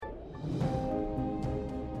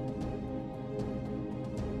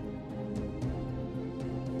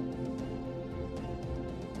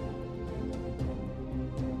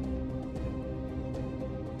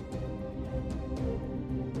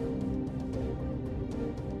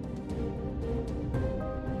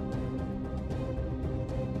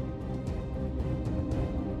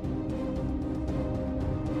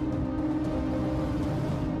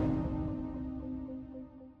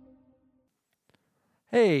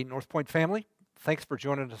Hey, North Point family. Thanks for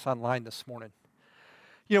joining us online this morning.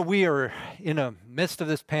 We are in the midst of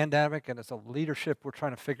this pandemic, and as a leadership, we're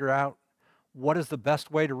trying to figure out what is the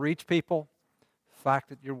best way to reach people. The fact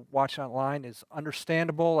that you're watching online is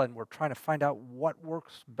understandable, and we're trying to find out what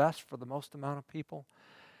works best for the most amount of people.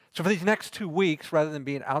 So for these next 2 weeks, rather than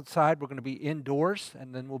being outside, we're going to be indoors,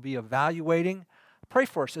 and then we'll be evaluating. Pray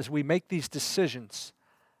for us as we make these decisions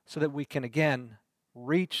so that we can, again,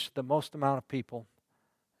 reach the most amount of people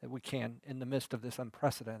that we can in the midst of this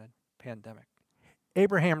unprecedented pandemic.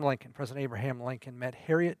 President Abraham Lincoln, met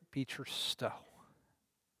Harriet Beecher Stowe.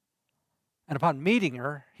 And upon meeting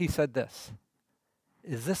her, he said this: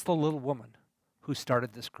 "Is this the little woman who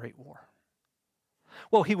started this great war?"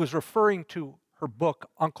 Well, he was referring to her book,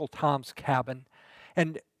 Uncle Tom's Cabin.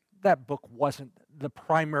 And that book wasn't the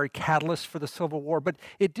primary catalyst for the Civil War, but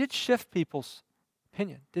it did shift people's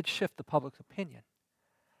opinion, did shift the public's opinion.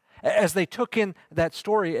 As they took in that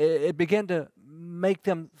story, it began to make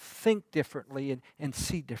them think differently and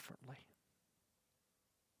see differently.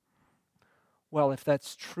 Well, if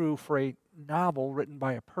that's true for a novel written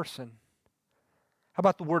by a person, how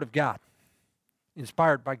about the Word of God,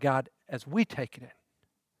 inspired by God as we take it in?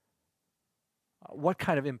 What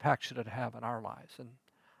kind of impact should it have on our lives? And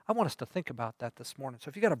I want us to think about that this morning. So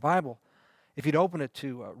if you got a Bible, if you'd open it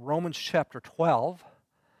to Romans chapter 12,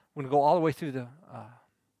 we're going to go all the way through the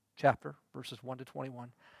chapter, verses 1 to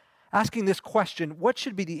 21, asking this question: what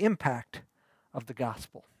should be the impact of the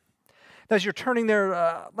gospel? Now, as you're turning there,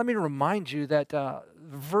 let me remind you that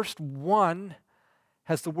verse 1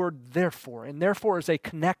 has the word therefore, and therefore is a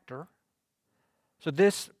connector. So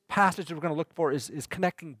this passage that we're going to look for is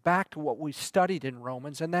connecting back to what we studied in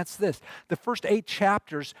Romans, and that's this. The first 8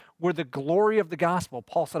 chapters were the glory of the gospel.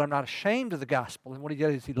 Paul said, "I'm not ashamed of the gospel." And what he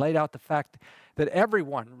did is he laid out the fact that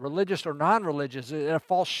everyone, religious or non-religious,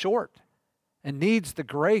 falls short and needs the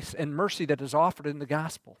grace and mercy that is offered in the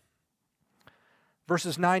gospel.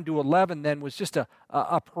 Verses 9 to 11 then was just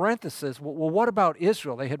a parenthesis. Well, what about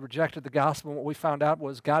Israel? They had rejected the gospel, and what we found out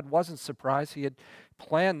was God wasn't surprised. He had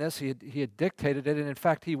planned this. He had dictated it, and in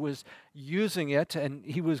fact, he was using it, and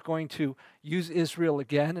he was going to use Israel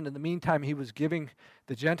again. And in the meantime, he was giving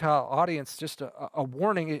the Gentile audience just a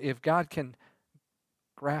warning. If God can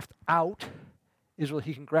graft out Israel,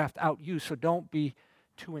 he can graft out you, so don't be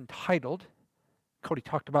too entitled. Cody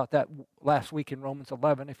talked about that last week in Romans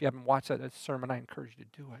 11. If you haven't watched that sermon, I encourage you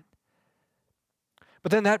to do it.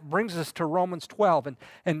 But then that brings us to Romans 12.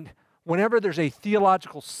 And whenever there's a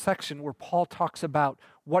theological section where Paul talks about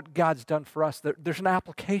what God's done for us, there's an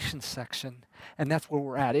application section, and that's where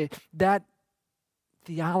we're at. That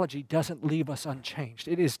theology doesn't leave us unchanged.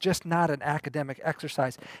 It is just not an academic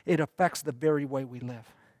exercise. It affects the very way we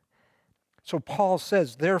live. So Paul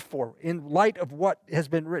says, therefore, in light of what has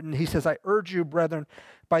been written, he says, "I urge you, brethren,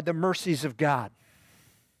 by the mercies of God."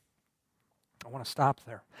 I want to stop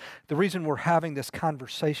there. The reason we're having this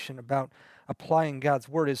conversation about applying God's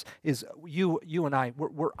word is you and I,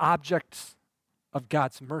 we're objects of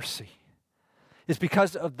God's mercy. It's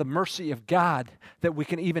because of the mercy of God that we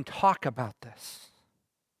can even talk about this.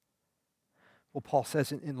 Well, Paul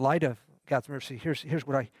says, in light of God's mercy, here's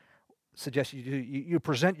what I suggest you do. You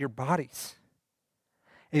present your bodies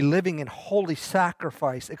a living and holy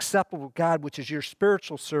sacrifice acceptable to God, which is your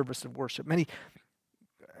spiritual service of worship. Many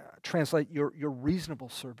translate your reasonable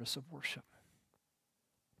service of worship.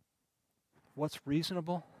 What's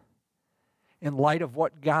reasonable in light of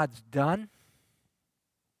what God's done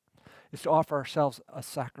is to offer ourselves a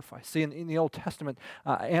sacrifice. See, in the Old Testament,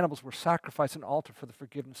 animals were sacrificed on an altar for the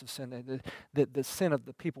forgiveness of sin. The sin of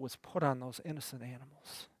the people was put on those innocent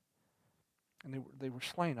animals. And they were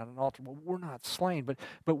slain on an altar. Well, we're not slain,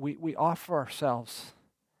 but we offer ourselves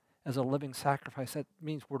as a living sacrifice. That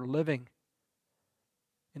means we're living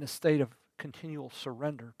in a state of continual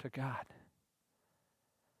surrender to God.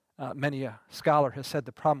 Many a scholar has said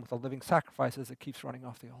the problem with a living sacrifice is it keeps running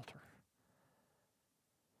off the altar.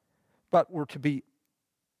 But we're to be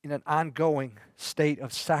in an ongoing state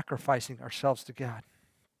of sacrificing ourselves to God.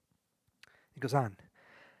 He goes on.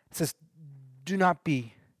 It says, "Do not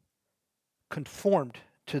be conformed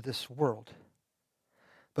to this world,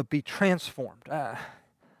 but be transformed." When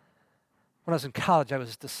I was in college, I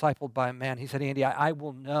was discipled by a man. He said, "Andy, I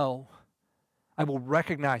will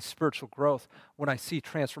recognize spiritual growth when I see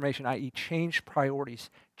transformation, i.e. change priorities,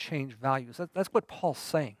 change values." That's what Paul's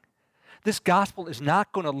saying. This gospel is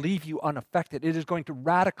not going to leave you unaffected. It is going to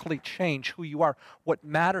radically change who you are, what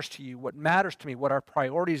matters to you, what matters to me, what our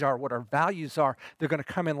priorities are, what our values are. They're going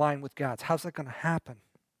to come in line with God's. How's that going to happen?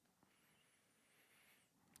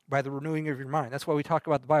 By the renewing of your mind. That's why we talk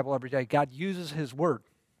about the Bible every day. God uses his word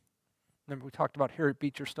Remember, we talked about Harriet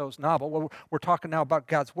Beecher Stowe's novel. Well, we're talking now about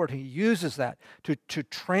God's Word. He uses that to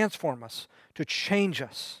transform us, to change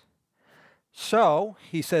us. So,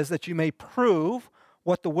 he says that you may prove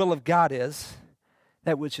what the will of God is,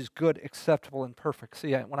 that which is good, acceptable, and perfect.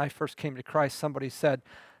 See, when I first came to Christ, somebody said,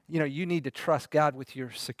 you need to trust God with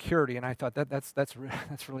your security. And I thought, that's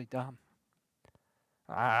really dumb.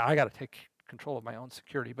 I got to take control of my own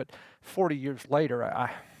security. But 40 years later,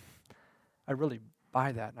 I really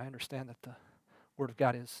buy that, and I understand that the Word of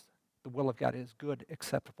God is, the will of God is good,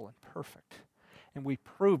 acceptable, and perfect. And we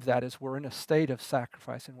prove that as we're in a state of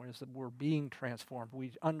sacrifice and as we're being transformed.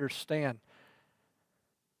 We understand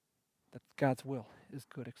that God's will is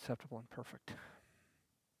good, acceptable, and perfect.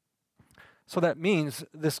 So that means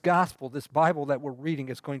this gospel, this Bible that we're reading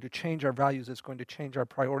is going to change our values, it's going to change our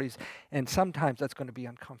priorities, and sometimes that's going to be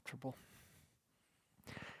uncomfortable.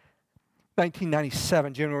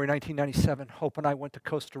 1997, January 1997, Hope and I went to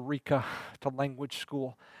Costa Rica to language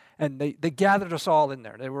school, and they gathered us all in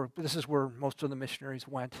there. This is where most of the missionaries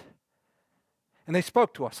went. And they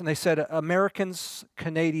spoke to us, and they said, Americans,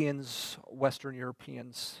 Canadians, Western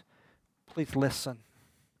Europeans, please listen.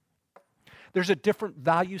 There's a different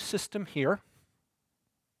value system here.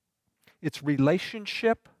 It's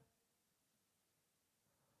relationship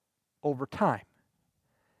over time.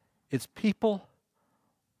 It's people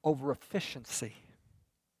over efficiency.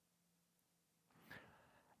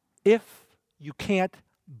 If you can't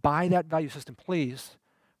buy that value system, please,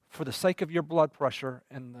 for the sake of your blood pressure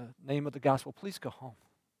and the name of the gospel, please go home.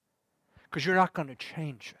 Because you're not going to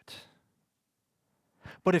change it.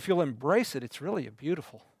 But if you'll embrace it, it's really a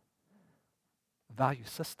beautiful value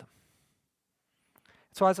system.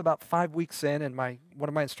 So I was about 5 weeks in, and one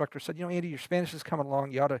of my instructors said, Andy, your Spanish is coming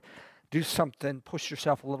along. You ought to do something, push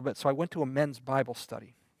yourself a little bit. So I went to a men's Bible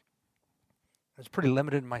study. I was pretty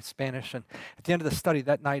limited in my Spanish, and at the end of the study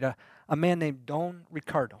that night, a man named Don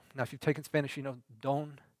Ricardo. Now, if you've taken Spanish, you know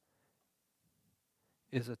Don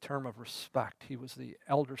is a term of respect. He was the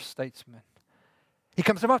elder statesman. He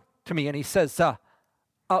comes up to me and he says, ¿A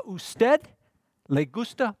usted le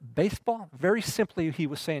gusta baseball? Very simply, he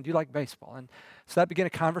was saying, do you like baseball? And so that began a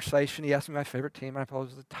conversation. He asked me my favorite team, and I thought it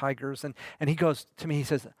was the Tigers. And he goes to me, he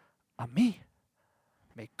says, a mí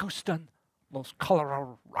me gustan los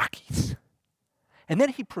Colorado Rockies. And then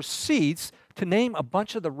he proceeds to name a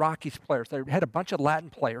bunch of the Rockies players. They had a bunch of Latin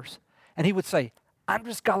players. And he would say,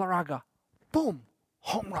 Andres Galarraga, boom,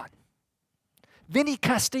 home run. Vinny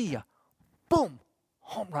Castilla, boom,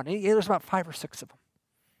 home run. There's about 5 or 6 of them.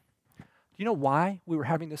 Do you know why we were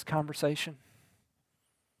having this conversation?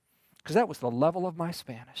 Because that was the level of my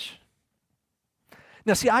Spanish.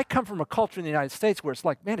 Now, see, I come from a culture in the United States where it's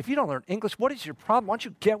like, man, if you don't learn English, what is your problem? Why don't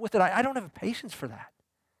you get with it? I don't have patience for that.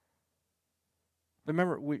 But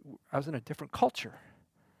remember, I was in a different culture.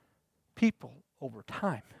 People over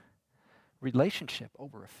time. Relationship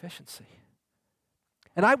over efficiency.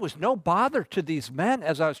 And I was no bother to these men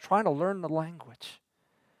as I was trying to learn the language.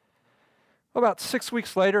 About 6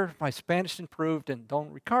 weeks later, my Spanish improved, and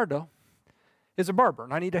Don Ricardo is a barber,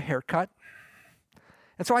 and I need a haircut.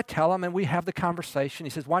 And so I tell him, and we have the conversation. He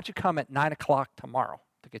says, why don't you come at 9 o'clock tomorrow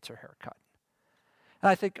to get your haircut? And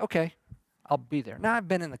I think, okay, I'll be there. Now, I've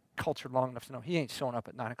been in the culture long enough to know he ain't showing up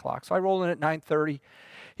at 9 o'clock. So I roll in at 9:30.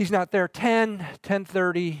 He's not there. 10,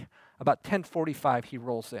 10:30, about 10:45 he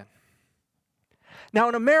rolls in. Now,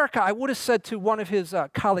 in America, I would have said to one of his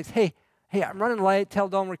colleagues, hey, I'm running late. Tell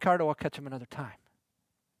Don Ricardo I'll catch him another time.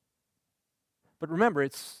 But remember,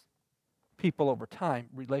 it's people over time,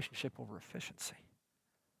 relationship over efficiency.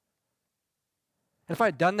 And if I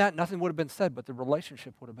had done that, nothing would have been said, but the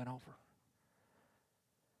relationship would have been over.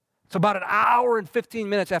 So about an hour and 15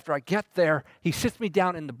 minutes after I get there, he sits me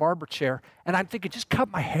down in the barber chair, and I'm thinking, just cut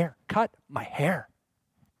my hair. Cut my hair.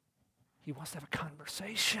 He wants to have a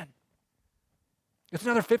conversation. It's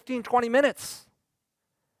another 15, 20 minutes.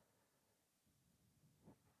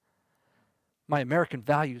 My American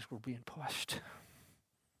values were being pushed.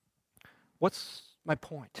 What's my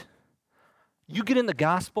point? You get in the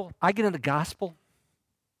gospel, I get in the gospel.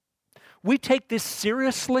 We take this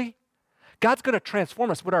seriously. God's going to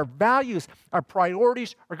transform us, but our values, our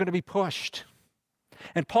priorities are going to be pushed.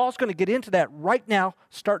 And Paul's going to get into that right now,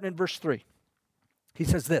 starting in verse 3. He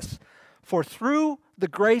says this, for through the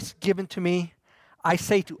grace given to me, I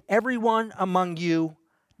say to everyone among you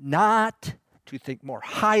not to think more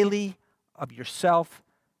highly of yourself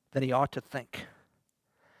than he ought to think,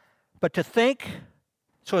 but to think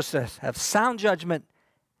so as to have sound judgment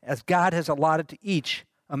as God has allotted to each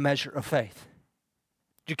a measure of faith.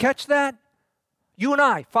 Did you catch that? You and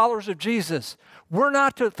I, followers of Jesus, we're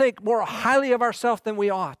not to think more highly of ourselves than we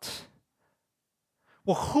ought.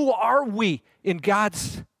 Well, who are we in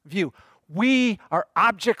God's view? We are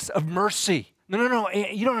objects of mercy. No.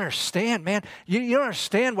 You don't understand, man. You don't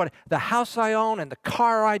understand what the house I own and the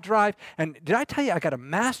car I drive. And did I tell you I got a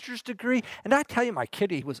master's degree? And did I tell you my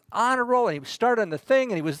kid, he was honor roll and he started on the thing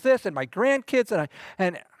and he was this and my grandkids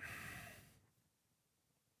and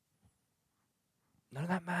none of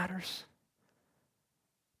that matters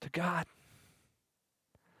to God.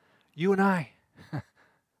 You and I,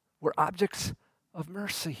 we're objects of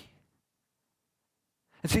mercy.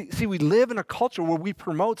 And see, we live in a culture where we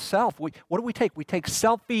promote self. What do we take? We take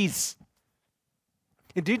selfies.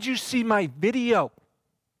 And did you see my video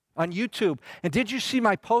on YouTube? And did you see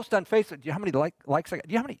my post on Facebook? Do you know how many likes I got?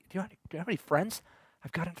 Do you know how many friends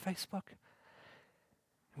I've got on Facebook?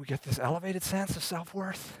 We get this elevated sense of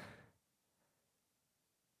self-worth.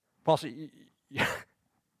 Paul said, you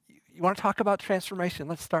want to talk about transformation?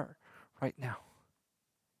 Let's start right now.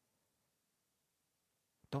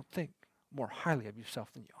 Don't think more highly of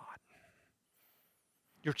yourself than you ought.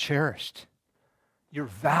 You're cherished. You're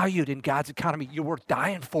valued in God's economy. You're worth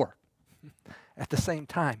dying for. At the same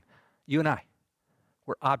time, you and I,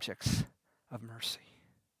 we're objects of mercy.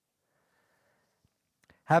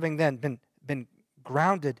 Having then been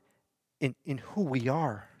grounded in who we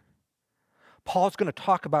are, Paul's going to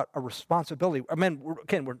talk about a responsibility. I mean,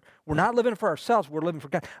 we're not living for ourselves. We're living for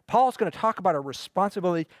God. Paul's going to talk about a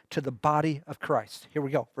responsibility to the body of Christ. Here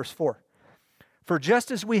we go, verse 4. For just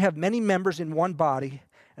as we have many members in one body,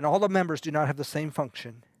 and all the members do not have the same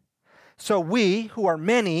function, so we, who are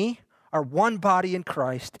many, are one body in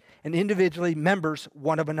Christ, and individually members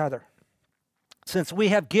one of another. Since we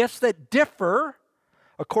have gifts that differ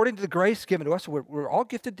according to the grace given to us, we're all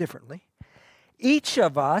gifted differently, each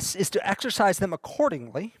of us is to exercise them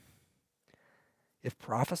accordingly. If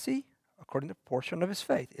prophecy, according to the portion of his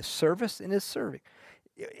faith. If service, in his serving.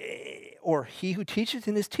 Or he who teaches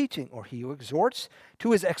in his teaching. Or he who exhorts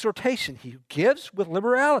to his exhortation. He who gives with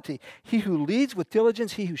liberality. He who leads with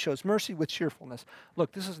diligence. He who shows mercy with cheerfulness.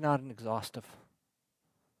 Look, this is not an exhaustive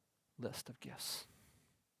list of gifts.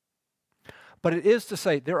 But it is to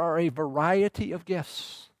say there are a variety of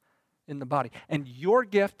gifts in the body. And your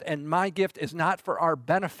gift and my gift is not for our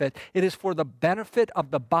benefit. It is for the benefit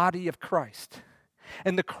of the body of Christ.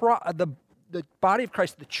 And the body of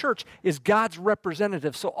Christ, the church, is God's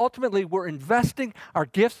representative. So ultimately, we're investing our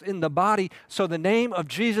gifts in the body so the name of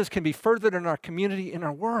Jesus can be furthered in our community, in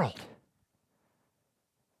our world.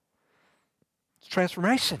 It's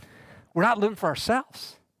transformation. We're not living for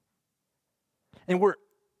ourselves. And we're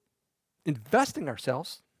investing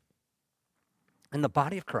ourselves in the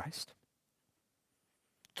body of Christ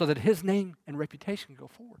so that his name and reputation can go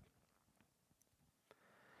forward.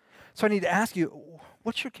 So I need to ask you,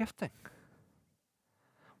 what's your gifting?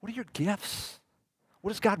 What are your gifts?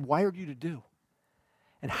 What has God wired you to do?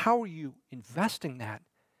 And how are you investing that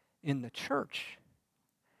in the church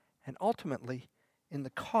and ultimately in the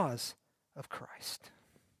cause of Christ?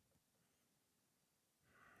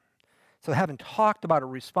 So having talked about a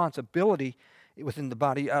responsibility within the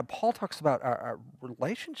body, Paul talks about our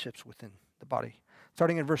relationships within the body.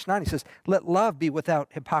 Starting in verse 9, he says, let love be without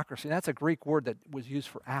hypocrisy. And that's a Greek word that was used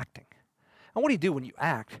for acting. And what do you do when you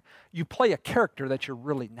act? You play a character that you're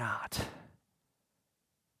really not.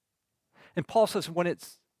 And Paul says when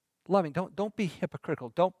it's loving, don't be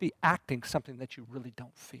hypocritical. Don't be acting something that you really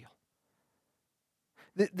don't feel.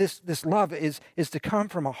 This love is to come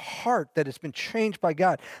from a heart that has been changed by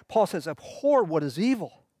God. Paul says, abhor what is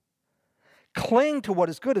evil. Cling to what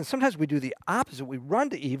is good. And sometimes we do the opposite. We run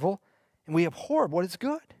to evil and we abhor what is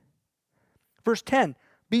good. Verse 10,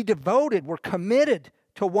 be devoted. We're committed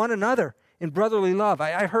to one another in brotherly love.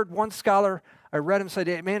 I heard one scholar, I read him say,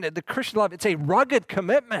 hey, man, the Christian love, it's a rugged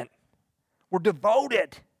commitment. We're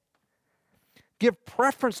devoted. Give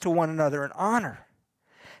preference to one another in honor.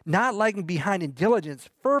 Not lagging behind in diligence,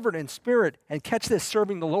 fervent in spirit, and catch this,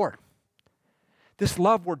 serving the Lord. This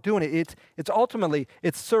love we're doing, it's ultimately,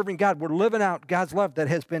 it's serving God. We're living out God's love that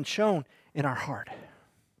has been shown in our heart.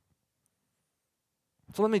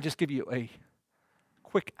 So let me just give you a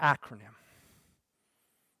quick acronym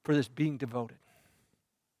for this being devoted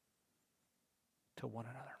to one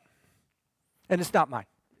another. And it's not mine.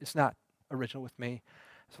 It's not original with me.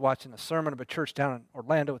 I was watching a sermon of a church down in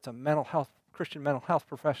Orlando. It's a Christian mental health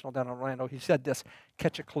professional down in Orlando. He said this,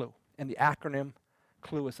 catch a clue. And the acronym,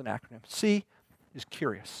 clue is an acronym. C is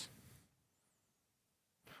curious.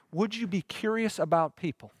 Would you be curious about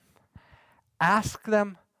people? Ask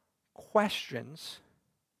them questions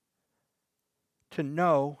to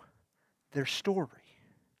know their story.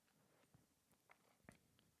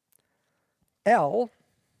 L,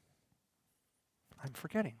 I'm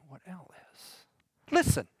forgetting what L is.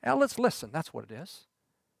 Listen. Now let's listen. That's what it is.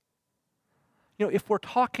 You know, if we're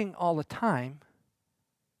talking all the time,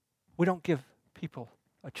 we don't give people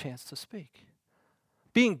a chance to speak.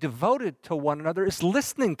 Being devoted to one another is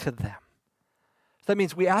listening to them. So that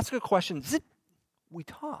means we ask a question, zip, we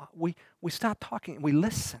talk. We stop talking and we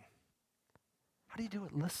listen. How do you do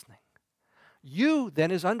it listening? You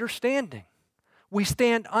then is understanding. We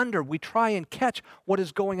stand under. We try and catch what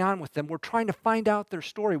is going on with them. We're trying to find out their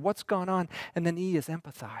story, what's gone on. And then E is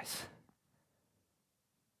empathize.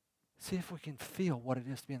 See if we can feel what it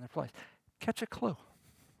is to be in their place. Catch a clue.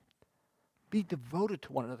 Be devoted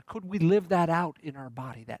to one another. Could we live that out in our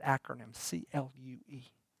body, that acronym, CLUE?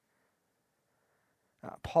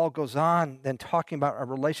 Paul goes on then talking about our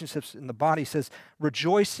relationships in the body. He says,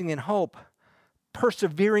 rejoicing in hope,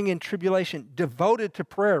 persevering in tribulation, devoted to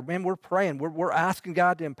prayer. Man, we're praying. We're asking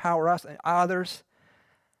God to empower us and others.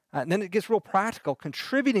 And then it gets real practical,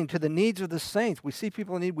 contributing to the needs of the saints. We see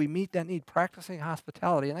people in need, we meet that need, practicing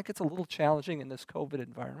hospitality. And that gets a little challenging in this COVID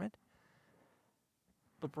environment.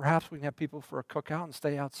 But perhaps we can have people for a cookout and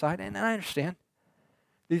stay outside. And I understand.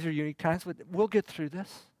 These are unique times, but we'll get through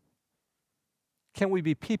this. Can we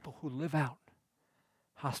be people who live out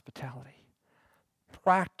hospitality?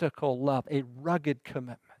 Practical love, a rugged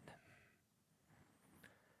commitment.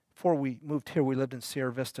 Before we moved here, we lived in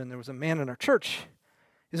Sierra Vista, and there was a man in our church.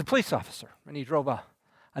 He's a police officer, and he drove a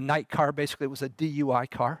night car. Basically, it was a DUI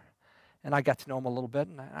car. And I got to know him a little bit,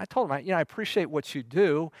 and I told him, I appreciate what you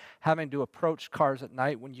do, having to approach cars at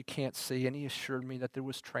night when you can't see, and he assured me that there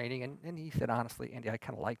was training, and he said, honestly, Andy, I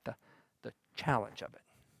kind of like the challenge of it.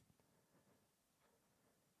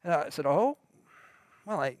 And I said, oh,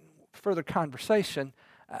 well, further conversation.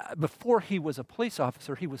 Before he was a police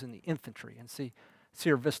officer, he was in the infantry, and see,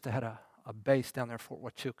 Sierra Vista had a base down there, Fort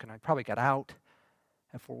Huachuca, and I probably got out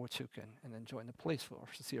at Fort Huachuca and then joined the police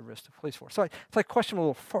force, the Sierra Vista police force. So I questioned him a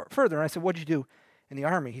little further, and I said, what did you do in the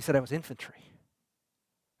Army? He said, I was infantry.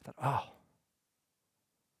 I thought, oh.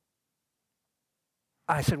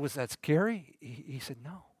 I said, was that scary? He said,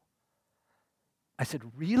 no. I said,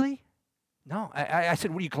 really? No. I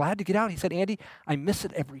said, were you glad to get out? He said, Andy, I miss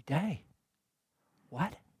it every day.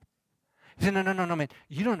 What? He said, no, man,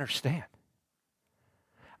 you don't understand.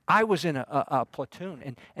 I was in a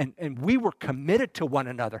platoon, and we were committed to one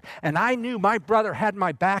another. And I knew my brother had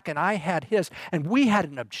my back, and I had his, and we had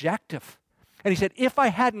an objective. And he said, if I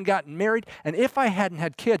hadn't gotten married, and if I hadn't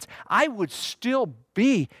had kids, I would still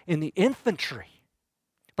be in the infantry.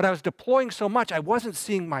 But I was deploying so much, I wasn't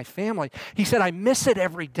seeing my family. He said, I miss it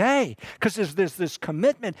every day, because there's this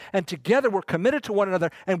commitment, and together we're committed to one another,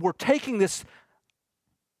 and we're taking this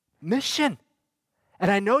mission. And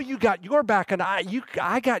I know you got your back, and I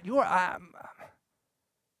got your.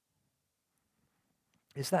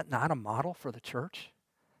 Is that not a model for the church?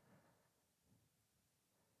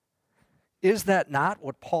 Is that not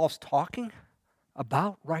what Paul's talking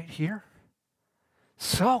about right here?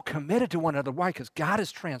 So committed to one another. Why? Because God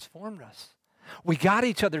has transformed us. We got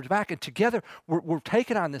each other's back, and together we're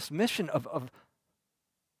taking on this mission of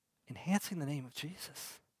enhancing the name of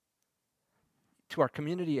Jesus to our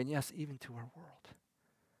community, and yes, even to our world.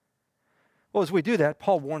 Well, as we do that,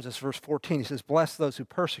 Paul warns us, verse 14. He says, bless those who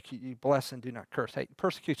persecute you, bless and do not curse. Hey,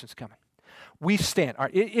 persecution's coming. We stand.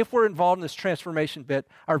 If we're involved in this transformation bit,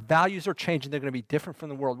 our values are changing. They're going to be different from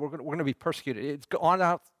the world. We're going to be persecuted. It's gone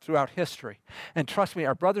out throughout history. And trust me,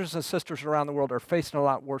 our brothers and sisters around the world are facing a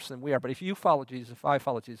lot worse than we are. But if you follow Jesus, if I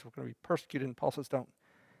follow Jesus, we're going to be persecuted. And Paul says, don't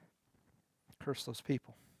curse those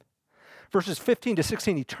people. Verses 15 to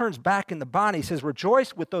 16, he turns back in the body. He says,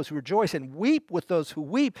 rejoice with those who rejoice and weep with those who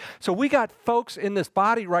weep. So we got folks in this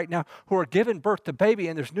body right now who are giving birth to baby,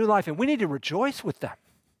 and there's new life, and we need to rejoice with them.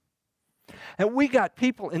 And we got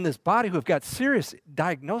people in this body who have got serious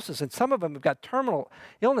diagnosis, and some of them have got terminal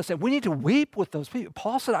illness, and we need to weep with those people.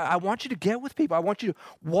 Paul said, I want you to get with people. I want you to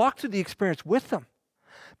walk through the experience with them.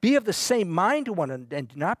 Be of the same mind to one another, and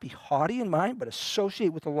do not be haughty in mind, but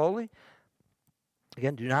associate with the lowly.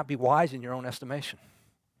 Again, do not be wise in your own estimation.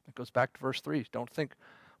 It goes back to verse 3. Don't think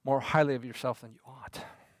more highly of yourself than you ought.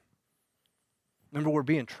 Remember, we're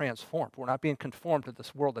being transformed. We're not being conformed to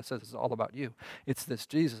this world that says it's all about you. It's this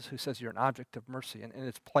Jesus who says you're an object of mercy, and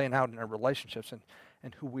it's playing out in our relationships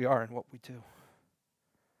and who we are and what we do.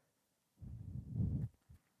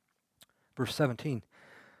 Verse 17,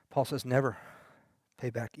 Paul says, never pay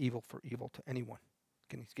back evil for evil to anyone.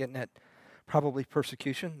 Again, he's getting at probably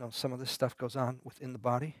persecution. No, some of this stuff goes on within the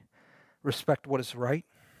body. Respect what is right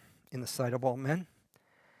in the sight of all men.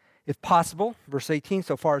 If possible, verse 18,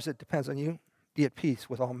 so far as it depends on you, be at peace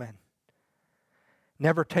with all men.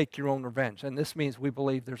 Never take your own revenge. And this means we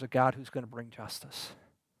believe there's a God who's going to bring justice.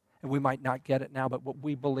 And we might not get it now, but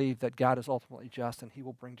we believe that God is ultimately just and he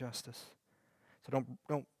will bring justice. So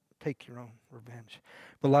don't take your own revenge.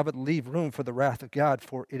 Beloved, leave room for the wrath of God,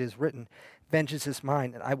 for it is written, vengeance is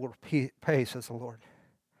mine, and I will pay, says the Lord.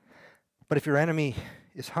 But if your enemy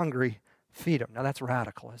is hungry, feed him. Now that's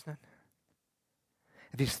radical, isn't it?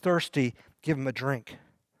 If he's thirsty, give him a drink.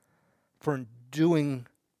 For in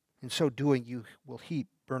so doing, you will heap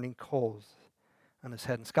burning coals on his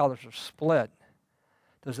head. And scholars are split.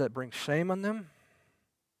 Does that bring shame on them?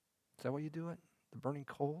 Is that why you do it? The burning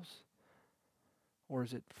coals? Or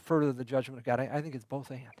is it further the judgment of God? I think it's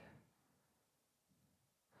both and.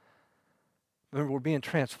 Remember, we're being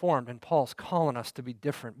transformed, and Paul's calling us to be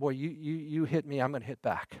different. Boy, you hit me, I'm going to hit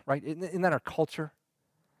back, right? Isn't that our culture?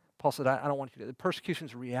 Paul said, I don't want you to. The persecution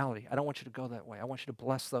is a reality. I don't want you to go that way. I want you to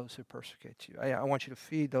bless those who persecute you. I want you to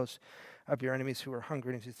feed those of your enemies who are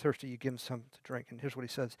hungry, and if you're thirsty, you give them something to drink. And here's what he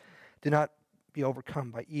says. Do not be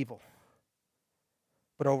overcome by evil,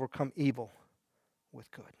 but overcome evil with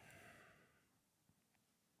good.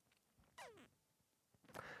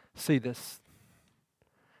 See this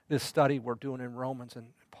study we're doing in Romans, and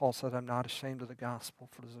Paul said, I'm not ashamed of the gospel,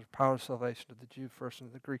 for there's a power of salvation to the Jew first and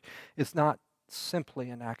to the Greek. It's not simply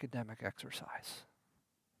an academic exercise.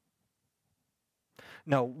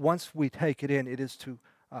 No, once we take it in, it is to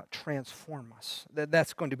transform us.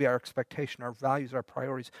 That's going to be our expectation, our values, our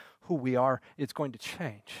priorities, who we are. It's going to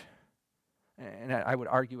change. And I would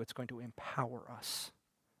argue it's going to empower us.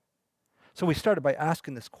 So we started by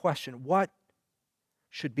asking this question, what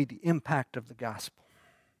should be the impact of the gospel?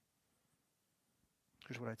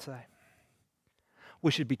 Here's what I'd say.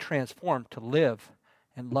 We should be transformed to live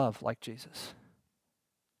and love like Jesus.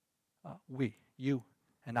 You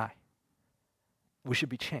and I. We should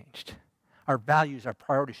be changed. Our values, our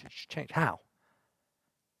priorities should change. How?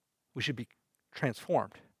 We should be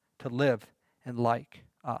transformed to live and love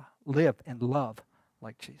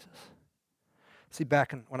like Jesus. See,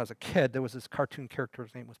 back when I was a kid, there was this cartoon character,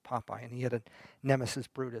 his name was Popeye, and he had a nemesis,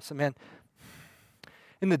 Brutus. And man,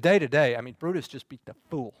 in the day-to-day, Brutus just beat the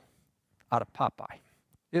fool out of Popeye.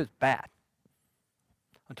 It was bad.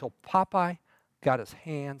 Until Popeye got his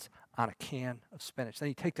hands on a can of spinach. Then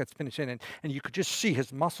he'd take that spinach in, and you could just see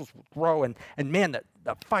his muscles would grow, and man,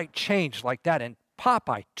 the fight changed like that. And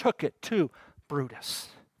Popeye took it to Brutus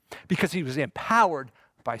because he was empowered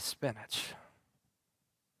by spinach.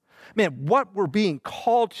 Man, what we're being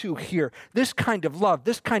called to here, this kind of love,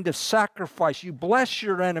 this kind of sacrifice, you bless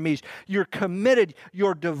your enemies, you're committed,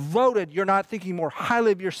 you're devoted, you're not thinking more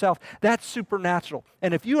highly of yourself, that's supernatural.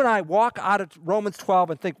 And if you and I walk out of Romans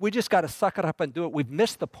 12 and think we just got to suck it up and do it, we've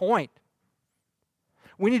missed the point.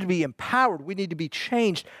 We need to be empowered. We need to be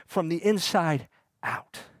changed from the inside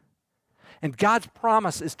out. And God's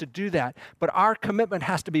promise is to do that, but our commitment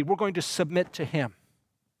has to be we're going to submit to Him.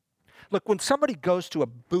 Look, when somebody goes to a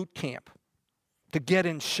boot camp to get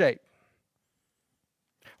in shape,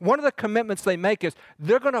 one of the commitments they make is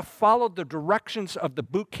they're going to follow the directions of the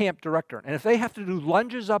boot camp director. And if they have to do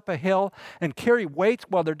lunges up a hill and carry weights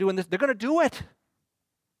while they're doing this, they're going to do it.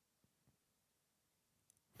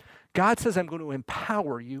 God says, I'm going to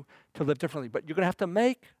empower you to live differently, but you're going to have to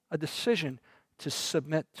make a decision to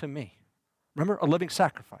submit to me. Remember, a living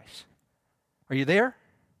sacrifice. Are you there?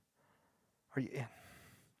 Are you in?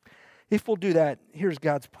 If we'll do that, here's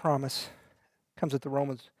God's promise. It comes at the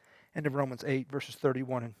end of Romans 8, verses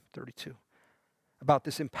 31 and 32. About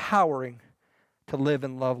this empowering to live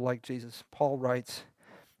and love like Jesus. Paul writes,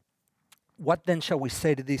 what then shall we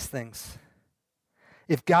say to these things?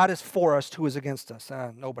 If God is for us, who is against us?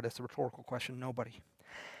 Nobody. That's a rhetorical question. Nobody.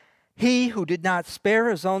 He who did not spare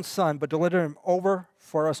his own son, but delivered him over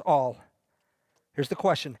for us all. Here's the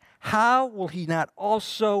question. How will he not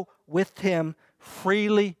also with him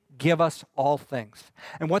freely give us all things?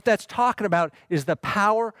 And what that's talking about is the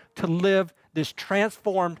power to live this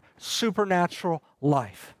transformed, supernatural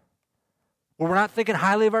life. Where we're not thinking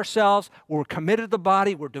highly of ourselves, where we're committed to the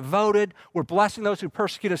body, we're devoted, we're blessing those who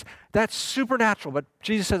persecute us. That's supernatural, but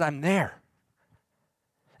Jesus says, I'm there.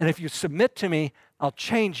 And if you submit to me, I'll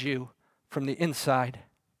change you from the inside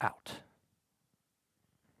out.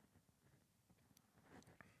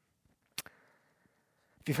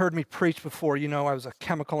 If you've heard me preach before, you know I was a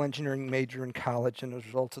chemical engineering major in college, and as a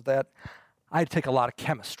result of that, I had to take a lot of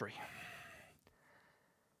chemistry.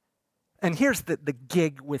 And here's the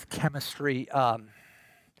gig with chemistry.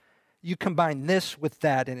 You combine this with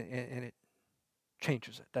that, and it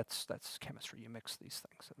changes it. That's chemistry. You mix these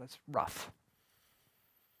things. So that's rough.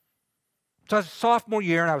 So I was a sophomore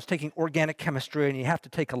year, and I was taking organic chemistry, and you have to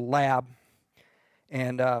take a lab,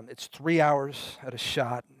 and it's 3 hours at a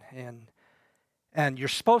shot, and And you're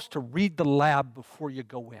supposed to read the lab before you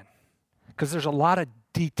go in, because there's a lot of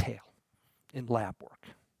detail in lab work.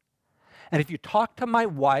 And if you talk to my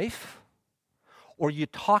wife or you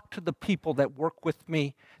talk to the people that work with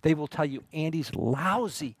me, they will tell you Andy's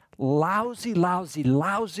lousy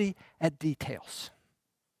at details.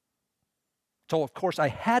 So, of course, I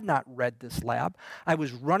had not read this lab. I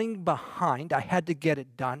was running behind. I had to get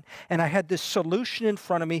it done. And I had this solution in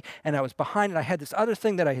front of me, and I was behind, and I had this other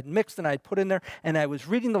thing that I had mixed and I had put in there, and I was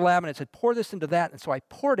reading the lab, and it said, pour this into that. And so I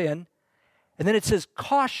poured in, and then it says,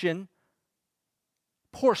 caution,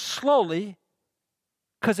 pour slowly,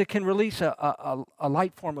 because it can release a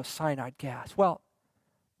light form of cyanide gas. Well,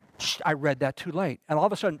 I read that too late. And all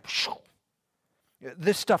of a sudden,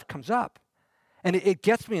 this stuff comes up. And it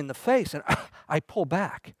gets me in the face, and I pull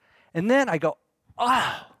back. And then I go,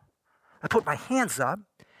 oh! I put my hands up,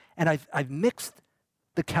 and I've mixed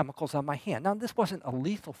the chemicals on my hand. Now, this wasn't a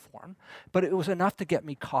lethal form, but it was enough to get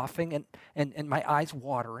me coughing and my eyes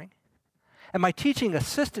watering. And my teaching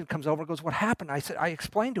assistant comes over and goes, what happened? I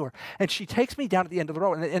explained to her. And she takes me down to the end of the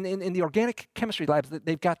road. And in the organic chemistry labs,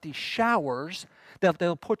 they've got these showers that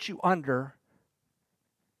they'll put you under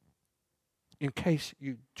in case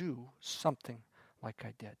you do something like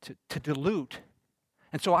I did, to dilute.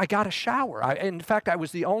 And so I got a shower. In fact, I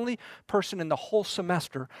was the only person in the whole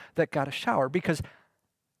semester that got a shower because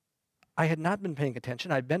I had not been paying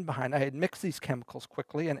attention. I'd been behind. I had mixed these chemicals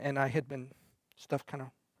quickly, and I had been, stuff kind of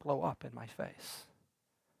blow up in my face.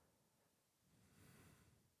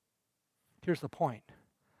 Here's the point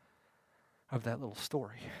of that little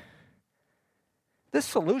story. This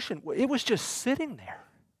solution, it was just sitting there.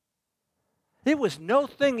 It was no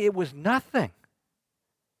thing, it was nothing.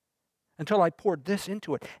 Until I poured this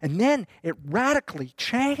into it. And then it radically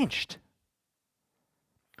changed.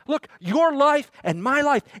 Look, your life and my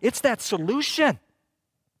life, it's that solution.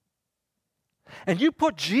 And you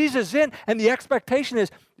put Jesus in, and the expectation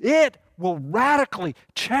is it will radically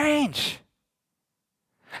change.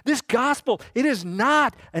 This gospel, it is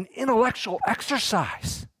not an intellectual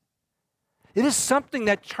exercise. It is something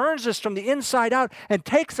that turns us from the inside out and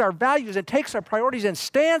takes our values and takes our priorities and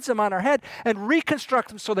stands them on our head and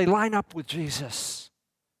reconstructs them so they line up with Jesus.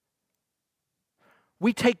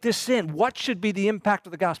 We take this in. What should be the impact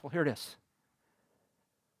of the gospel? Here it is.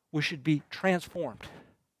 We should be transformed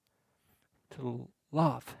to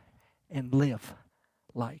love and live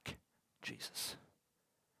like Jesus.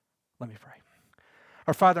 Let me pray.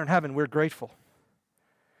 Our Father in heaven, we're grateful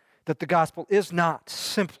that the gospel is not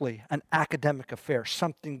simply an academic affair,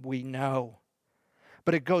 something we know,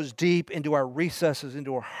 but it goes deep into our recesses,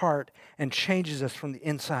 into our heart, and changes us from the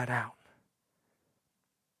inside out.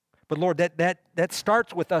 But Lord, that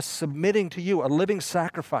starts with us submitting to you, a living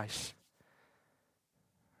sacrifice.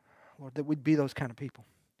 Lord, that we'd be those kind of people.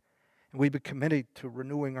 And we'd be committed to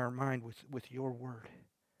renewing our mind with your word.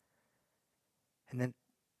 And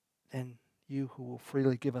then you who will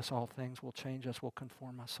freely give us all things will change us, will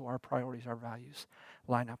conform us, so our priorities, our values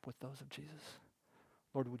line up with those of Jesus.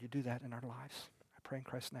 Lord, would you do that in our lives? I pray in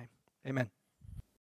Christ's name. Amen.